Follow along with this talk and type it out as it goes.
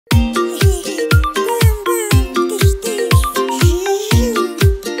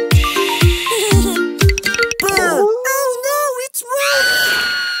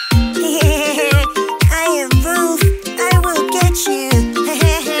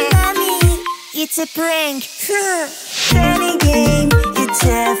a prank. Funny game, it's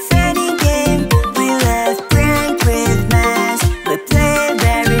a funny game. We love prank with mask. We play a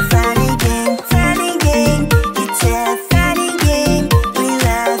very funny game. Funny game, it's a funny game. We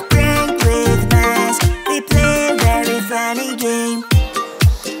love prank with mask. We play a very funny game.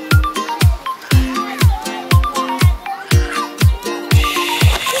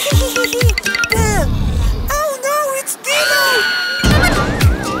 Oh no, it's Dino!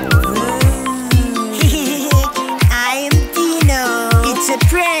 I am Dino. It's a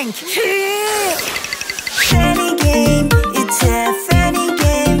prank. Funny game, it's a funny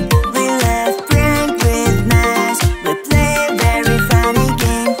game. We love prank with mask. We play a very funny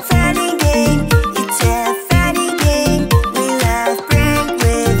game. Funny game, it's a funny game. We love prank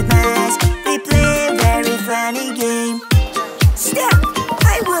with mask. We play a very funny game. Stop!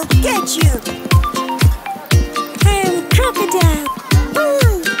 I will get you. I am a crocodile.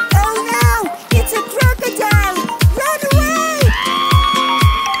 Ooh. Oh no! It's a crocodile! Run away!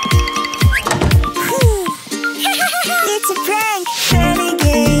 It's a prank! Funny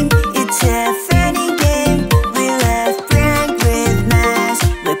game, it's a funny game. We love prank with mask.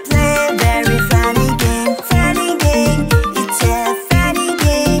 We play a very funny game. Funny game, it's a funny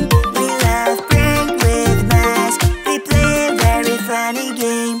game. We love prank with mask. We play a very funny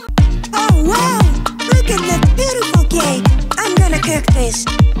game. Oh wow! Look at that beautiful cake! I'm gonna cook this.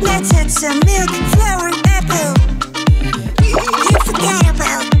 Let's add some milk, flour, and apple. You forgot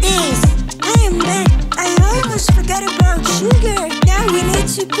about this. I am bad. I almost forgot about sugar. Now we need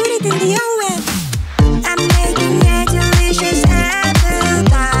to put it in the oven. I'm making a delicious apple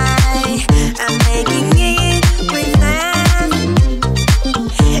pie. I'm making it with lamb.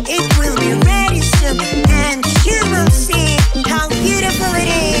 It will be ready soon, and you will see how beautiful it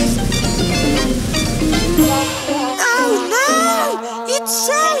is. Oh no! It's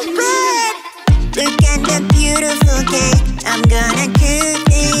so bad! Look at the beautiful cake. I'm gonna cook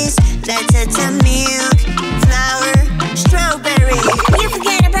this. Let's add some milk, flour, strawberry. You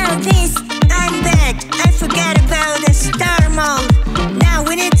forgot about this. I'm back. I forgot about the star mold. Now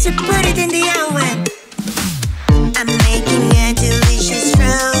we need to put it in the oven. I'm making a delicious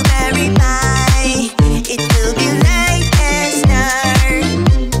strawberry pie. It will be like a star.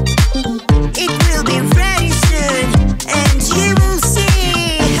 It will be ready soon, and you will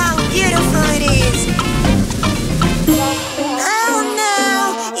see how beautiful it is. Oh no,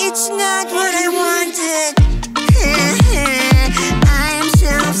 it's not what I wanted. I am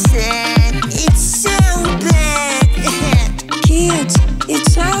so sad. It's so bad. Kids,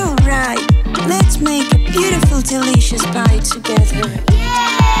 it's alright. Let's make a beautiful, delicious pie together.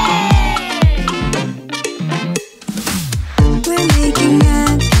 We're making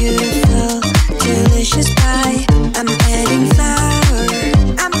a beautiful, delicious pie. I'm adding flour.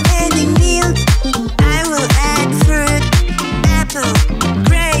 I'm adding milk. I will add fruit, apple,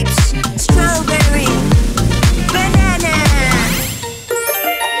 grapes, strawberry, banana.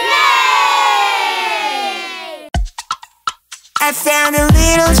 I found a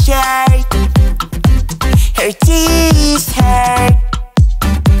little shark. Her teeth hurt.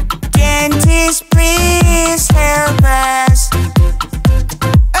 Dentist, please help us.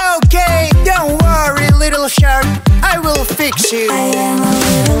 Okay, don't worry, little shark. I will fix you. I am a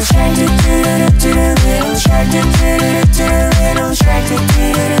little shark, little shark, little shark, little shark, little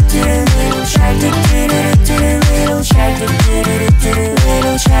shark,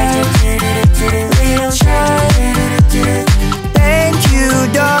 little shark, little shark. Thank you,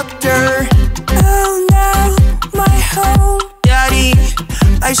 doctor. Oh no, my home. Daddy,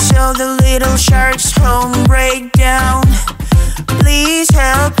 I saw the little shark's home break down. Please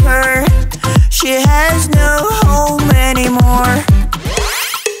help her. She has no home anymore.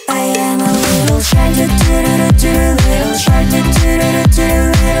 I am a little shark, little shark, little shark,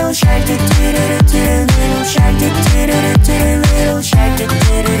 little shark, little shark, little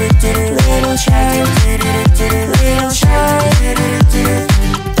shark, little shark.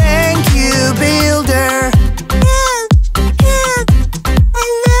 Thank you, builder. Help! Help! I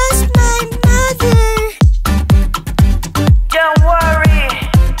lost my mother. Don't worry,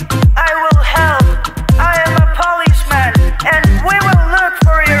 I will help. I am a policeman, and we will look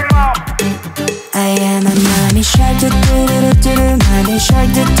for your mom. I am a mommy shark, mommy shark,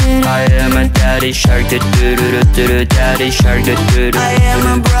 I am a daddy shark, daddy shark, I am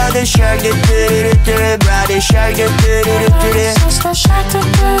a brother shark, brother shark, sister shark,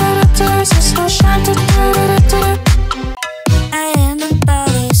 sister shark. I am a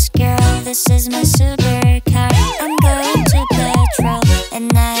police girl. This is my supercar. I'm going to patrol, and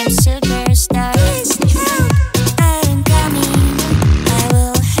I'm superstar. I am coming. I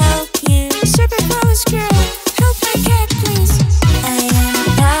will help you. Supercar.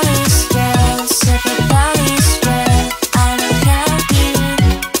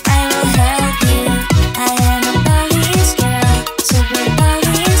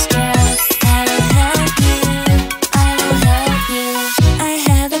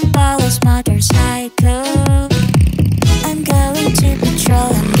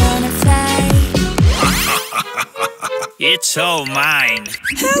 all mine.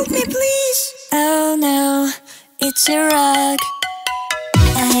 Help me, please. Oh no, it's a rug.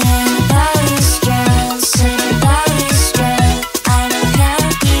 I am a police girl, super police girl. I will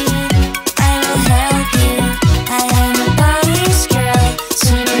help you, I will help you. I am a police girl,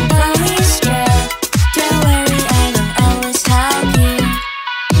 super police girl. Don't worry, I will always help you.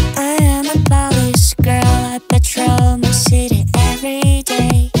 I am a police girl, I patrol my city every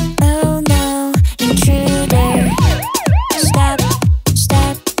day. Oh no, intruder. Stop,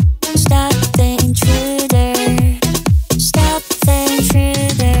 stop, stop the intruder. Stop the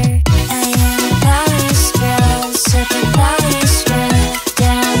intruder. I am a police girl, super police girl.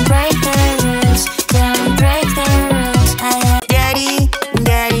 Don't break the rules, don't break the rules. I am Daddy,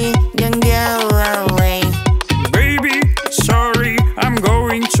 Daddy, don't go away. Baby, sorry, I'm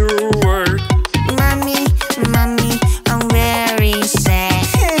going to work. Mommy, Mommy, I'm very sad.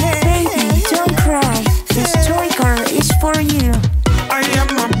 Baby, don't cry. This toy car is for you. I am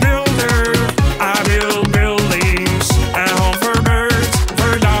a builder. I build buildings, a home for birds,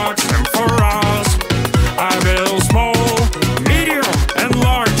 for dogs, and for us. I build small, medium, and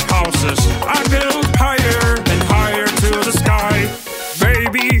large houses. I build higher and higher to the sky.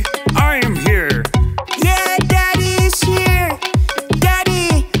 Baby, I am here. Yeah, Daddy's here.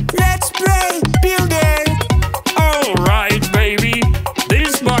 Daddy, let's play builder. Alright, baby,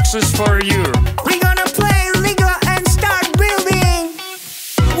 this box is for you. We're gonna play Lego and start building.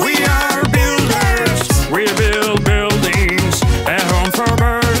 We are builders. We build buildings, a home for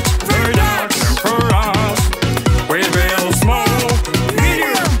birds, for dogs, and for us. We build small,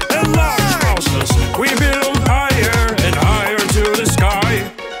 medium, and large houses. We build higher and higher to the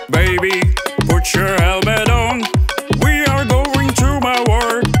sky. Baby, put your helmet on. We are going to my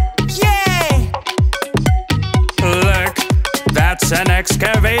work. Yeah! Look, that's an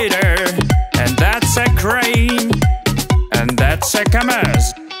excavator, and that's a crane, and that's a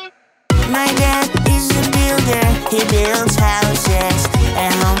kamaz. My dad is a builder. He builds houses, a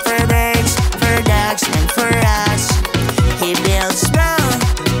home for birds, for dogs, and for us. He builds small,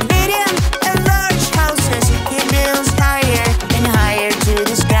 medium, and large houses. He builds higher and higher to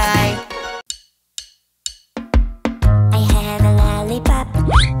the sky. I have a lollipop,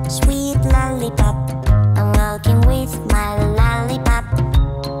 sweet lollipop. I'm walking with my lollipop.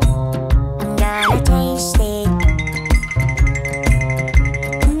 I'm gonna taste it.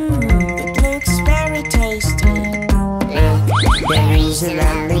 It looks very tasty. There is a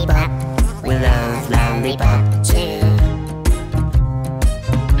lollipop. We love lollipop.